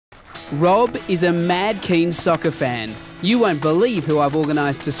Rob is a mad keen soccer fan. You won't believe who I've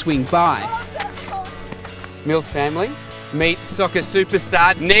organised to swing by. Mills family, meet soccer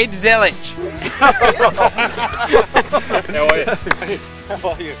superstar Ned Zelic. How are you? How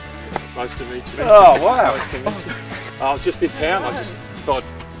are you? Nice to meet you. Oh, wow. Nice to meet you. I was just in town. I just thought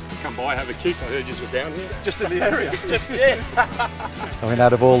I'd come by, have a kick. I heard you were down here. Just in the area. Just there. I mean,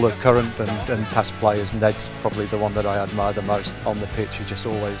 out of all the current and past players, Ned's probably the one that I admire the most on the pitch. He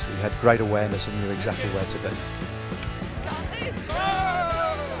had great awareness and knew exactly where to be.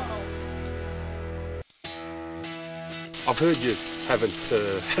 I've heard you haven't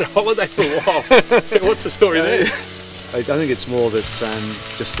had a holiday for a while. What's the story there? I think it's more that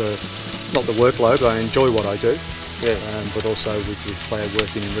just not the workload. I enjoy what I do, but also with player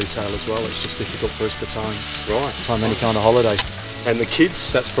working in retail as well, it's just difficult for us to time any kind of holiday. And the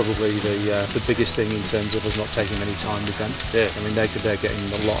kids? That's probably the biggest thing in terms of us not taking any time with them. Yeah. I mean, they're getting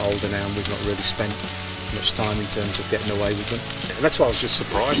a lot older now, and we've not really spent much time in terms of getting away with them. And that's why I was just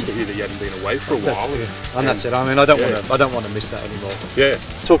surprised to hear that you hadn't been away for a while. And that's it. I mean, I don't want to miss that anymore. Yeah.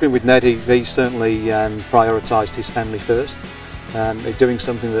 Talking with Ned, he certainly prioritised his family first. Doing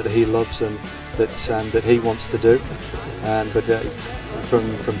something that he loves and that he wants to do.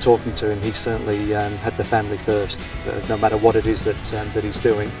 From talking to him, he certainly had the family first. No matter what it is that he's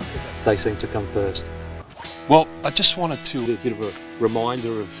doing, they seem to come first. Well, I just wanted to do a bit of a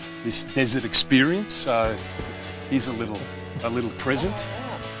reminder of this desert experience. So here's a little present.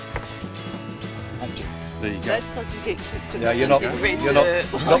 There you go. That doesn't get clipped and you're not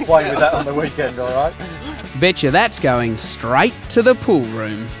playing with that on the weekend, all right? Betcha that's going straight to the pool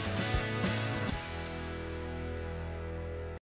room.